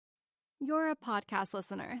You're a podcast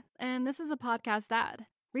listener, and this is a podcast ad.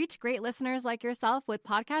 Reach great listeners like yourself with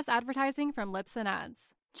podcast advertising from Libsyn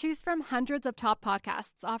Ads. Choose from hundreds of top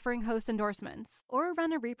podcasts offering host endorsements, or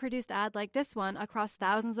run a reproduced ad like this one across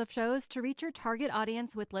thousands of shows to reach your target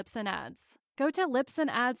audience with Libsyn Ads. Go to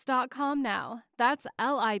libsynads.com now. That's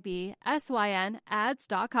LIBSYN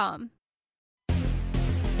ads.com.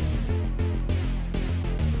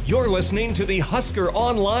 You're listening to the Husker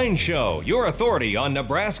Online Show, your authority on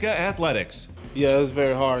Nebraska athletics. Yeah, it's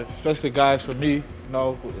very hard, especially guys for me,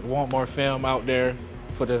 want more film out there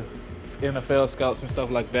for the NFL scouts and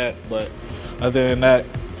stuff like that. But other than that,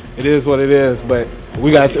 it is what it is. But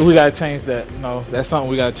we got to change that. That's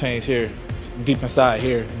something we got to change here, deep inside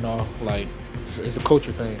here. It's a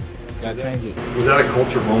culture thing. Got to change it. Was that a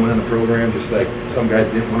culture moment in the program? Just like some guys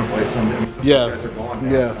didn't want to play, some guys are gone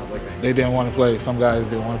now. Yeah. It sounds like they didn't want to play. Some guys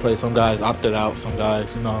didn't want to play. Some guys opted out. Some guys,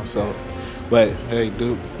 So, but hey,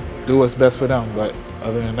 do what's best for them. But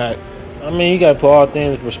other than that, you got to put all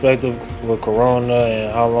things in perspective with Corona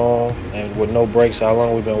and how long, and with no breaks, how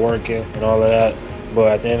long we've been working and all of that. But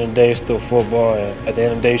at the end of the day, it's still football. And at the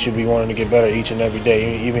end of the day, you should be wanting to get better each and every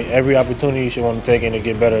day. Even every opportunity, you should want to take in to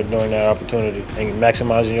get better during that opportunity and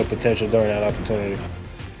maximizing your potential during that opportunity.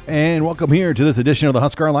 And welcome here to this edition of the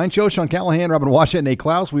Husker Online Show. Sean Callahan, Robin Washut, and Nate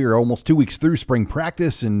Klaus. We are almost 2 weeks through spring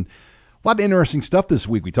practice and a lot of interesting stuff this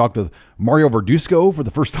week. We talked with Mario Verduzco for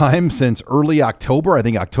the first time since early October. I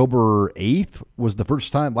think October 8th was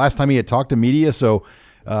the last time he had talked to media. So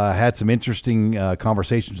had some interesting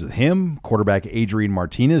conversations with him. Quarterback Adrian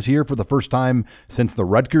Martinez here for the first time since the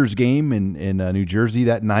Rutgers game in New Jersey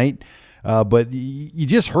that night. But you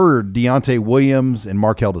just heard Deontay Williams and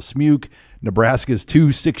Markel Dismuke, Nebraska's 2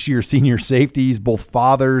 6-year senior safeties, both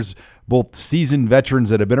fathers, both seasoned veterans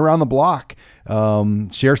that have been around the block,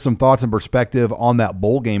 share some thoughts and perspective on that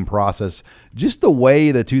bowl game process. Just the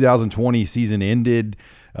way the 2020 season ended,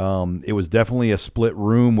 it was definitely a split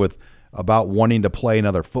room with about wanting to play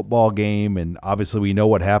another football game. And obviously we know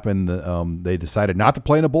what happened. They decided not to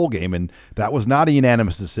play in a bowl game, and that was not a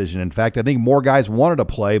unanimous decision. In fact, I think more guys wanted to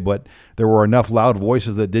play, but there were enough loud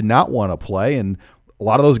voices that did not want to play. And a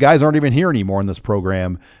lot of those guys aren't even here anymore in this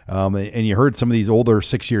program. And you heard some of these older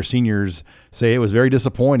 6-year seniors say it was very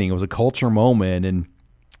disappointing. It was a culture moment. And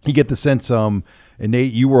you get the sense, and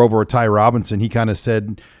Nate, you were over at Ty Robinson. He kind of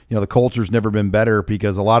said, the culture's never been better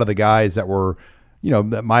because a lot of the guys that were,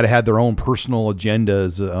 that might have had their own personal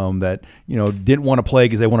agendas that, didn't want to play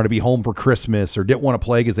because they wanted to be home for Christmas, or didn't want to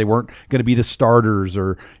play because they weren't going to be the starters,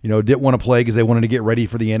 or, didn't want to play because they wanted to get ready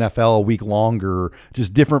for the NFL a week longer, or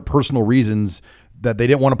just different personal reasons that they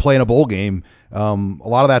didn't want to play in a bowl game. A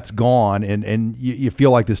lot of that's gone, and you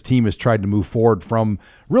feel like this team has tried to move forward from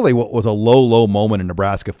really what was a low moment in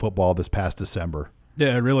Nebraska football this past December.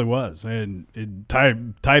 Yeah, it really was. And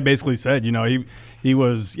Ty basically said, he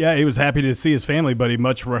was happy to see his family, but he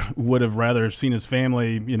much would have rather seen his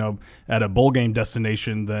family, at a bowl game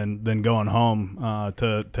destination than going home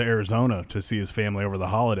to Arizona to see his family over the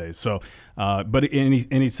holidays. So, but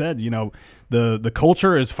he said, the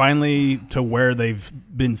culture is finally to where they've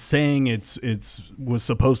been saying it's was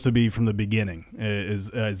supposed to be from the beginning. Is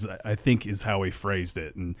I think is how he phrased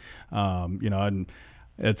it, and and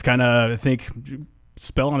it's kind of, I think,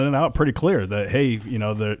 spelling it out pretty clear that, hey,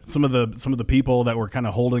 some of the people that were kind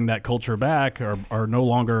of holding that culture back are no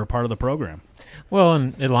longer a part of the program. Well,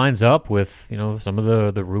 and it lines up with some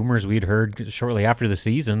of the rumors we'd heard shortly after the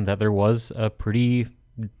season that there was a pretty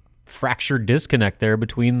fractured disconnect there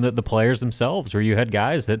between the players themselves, where you had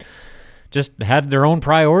guys that just had their own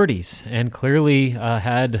priorities and clearly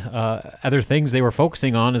had other things they were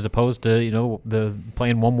focusing on as opposed to the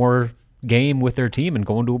playing one more game with their team and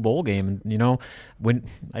going to a bowl game. And when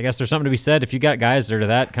I guess there's something to be said if you got guys that are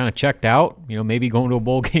that kind of checked out, maybe going to a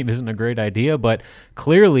bowl game isn't a great idea, but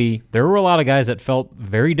clearly there were a lot of guys that felt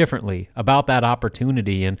very differently about that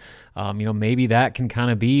opportunity. And maybe that can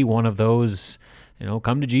kind of be one of those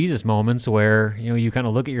come to Jesus moments where, you kind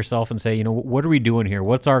of look at yourself and say, what are we doing here?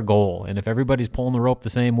 What's our goal? And if everybody's pulling the rope the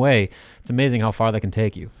same way, it's amazing how far that can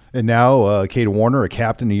take you. And now Cade Warner, a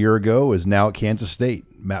captain a year ago, is now at Kansas State.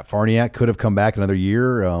 Matt Farniak could have come back another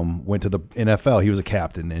year, went to the NFL. He was a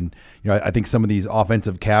captain. And, I think some of these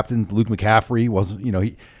offensive captains, Luke McCaffrey wasn't,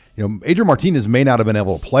 Adrian Martinez may not have been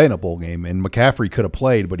able to play in a bowl game, and McCaffrey could have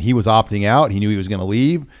played, but he was opting out. He knew he was going to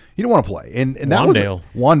leave. He didn't want to play. And that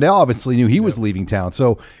Wandale obviously knew he was leaving town.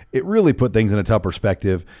 So it really put things in a tough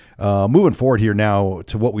perspective. Moving forward here now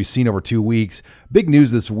to what we've seen over 2 weeks. Big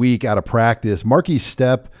news this week out of practice. Marquise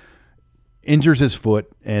Stepp injures his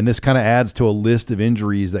foot, and this kind of adds to a list of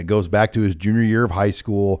injuries that goes back to his junior year of high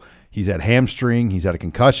school. He's had hamstring, he's had a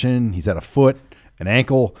concussion, he's had a foot, an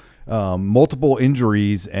ankle, multiple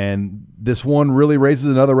injuries, and this one really raises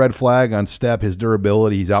another red flag on Stepp, his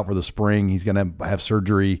durability. He's out for the spring. He's going to have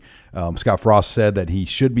surgery. Scott Frost said that he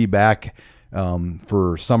should be back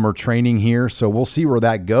for summer training here, so we'll see where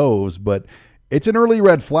that goes, but it's an early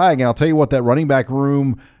red flag, and I'll tell you what, that running back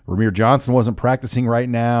room, Ramir Johnson wasn't practicing right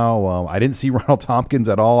now. I didn't see Ronald Tompkins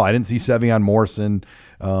at all. I didn't see Sevion Morrison.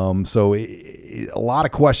 So a lot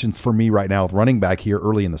of questions for me right now with running back here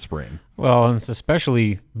early in the spring. Well, and it's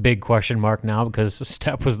especially big question mark now because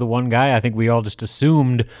Stepp was the one guy I think we all just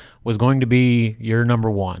assumed was going to be your number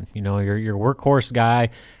one, your workhorse guy.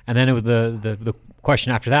 And then it was the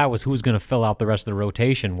question after that was who's going to fill out the rest of the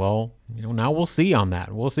rotation. Well, now we'll see on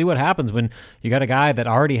that. We'll see what happens when you got a guy that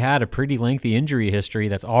already had a pretty lengthy injury history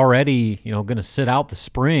that's already, going to sit out the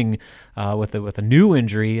spring with a new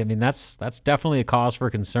injury. I mean, that's definitely a cause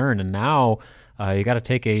for concern. And now you got to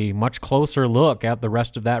take a much closer look at the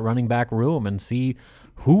rest of that running back room and see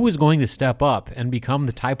who is going to step up and become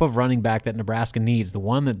the type of running back that Nebraska needs, the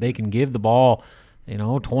one that they can give the ball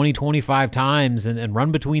 20, 25 times and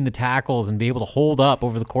run between the tackles and be able to hold up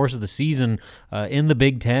over the course of the season in the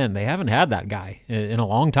Big Ten. They haven't had that guy in a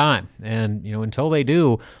long time. And, until they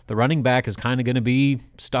do, the running back is kind of going to be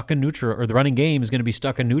stuck in neutral, or the running game is going to be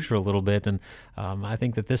stuck in neutral a little bit. And I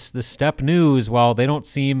think that this Stepp news, while they don't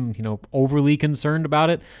seem, overly concerned about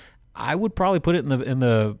it, I would probably put it in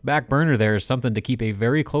the back burner there as something to keep a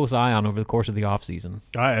very close eye on over the course of the offseason.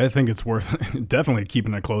 I think it's worth definitely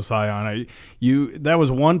keeping a close eye on. That was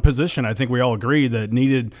one position I think we all agreed that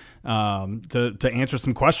needed to answer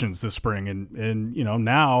some questions this spring. And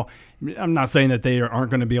now I'm not saying that they aren't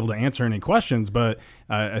going to be able to answer any questions, but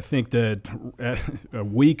I think that a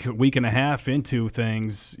week and a half into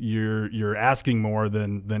things, you're asking more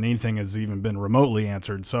than anything has even been remotely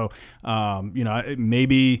answered. So,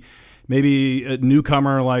 maybe a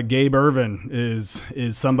newcomer like Gabe Ervin is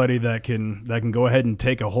somebody that can go ahead and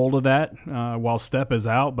take a hold of that while Stepp is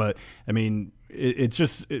out. But I mean, it's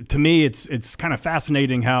just, to me, it's kind of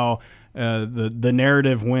fascinating how the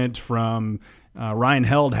narrative went from Ryan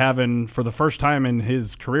Held having, for the first time in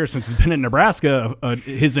his career since he's been in Nebraska,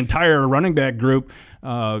 his entire running back group,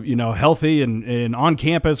 healthy and on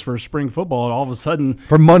campus for spring football. And all of a sudden,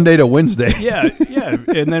 from Monday to Wednesday, yeah,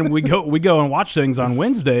 and then we go and watch things on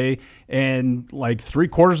Wednesday, and like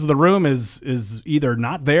 3/4 of the room is either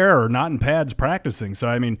not there or not in pads practicing. So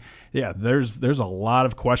I mean, yeah, there's a lot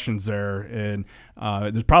of questions there, and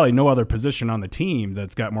there's probably no other position on the team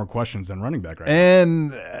that's got more questions than running back right now.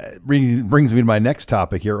 And brings me to my next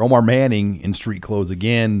topic here. Omar Manning in street clothes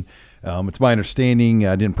again. It's my understanding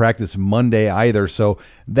I didn't practice Monday either, so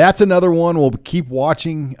that's another one we'll keep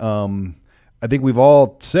watching. I think we've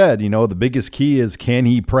all said, the biggest key is, can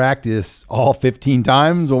he practice all 15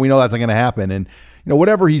 times? Well, we know that's not going to happen. And,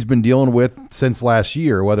 whatever he's been dealing with since last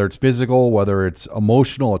year, whether it's physical, whether it's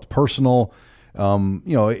emotional, it's personal,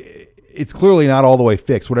 it's clearly not all the way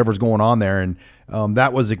fixed, whatever's going on there. And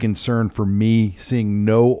that was a concern for me, seeing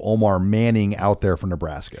no Omar Manning out there for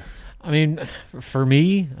Nebraska. I mean, for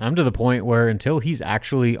me, I'm to the point where until he's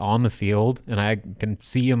actually on the field and I can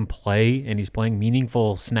see him play and he's playing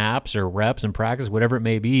meaningful snaps or reps in practice, whatever it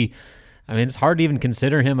may be, I mean, it's hard to even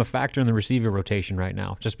consider him a factor in the receiver rotation right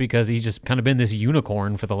now, just because he's just kind of been this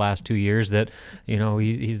unicorn for the last 2 years that,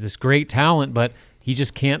 he's this great talent, but he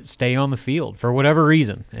just can't stay on the field for whatever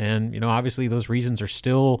reason. And, obviously those reasons are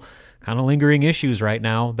still kind of lingering issues right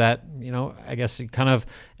now that, I guess kind of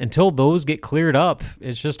until those get cleared up,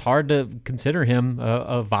 it's just hard to consider him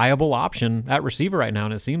a viable option at receiver right now.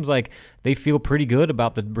 And it seems like they feel pretty good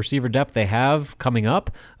about the receiver depth they have coming up.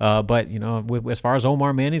 But, as far as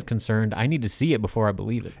Omar Manning's concerned, I need to see it before I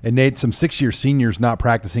believe it. And Nate, some 6-year seniors not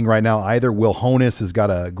practicing right now either. Will Honus has got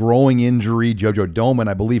a growing injury. JoJo Doman,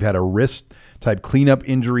 I believe, had a wrist-type cleanup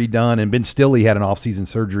injury done. And Ben Stilley had an offseason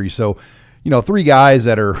surgery. So, 3 guys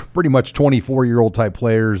that are pretty much 24-year-old type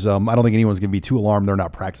players. I don't think anyone's going to be too alarmed they're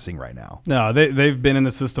not practicing right now. No, they've been in the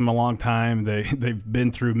system a long time. They've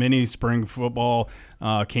been through many spring football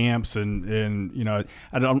camps, and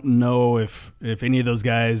I don't know if any of those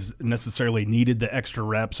guys necessarily needed the extra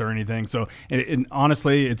reps or anything. So, and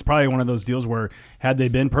honestly, it's probably one of those deals where had they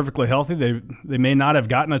been perfectly healthy, they may not have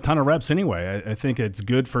gotten a ton of reps anyway. I think it's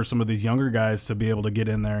good for some of these younger guys to be able to get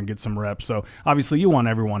in there and get some reps. So obviously you want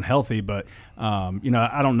everyone healthy, but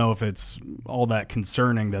I don't know if it's all that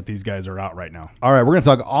concerning that these guys are out right now. All right, we're going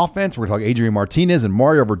to talk offense. We're going to talk Adrian Martinez and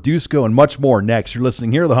Mario Verduzco and much more next. You're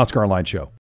listening here to the Husker Online Show.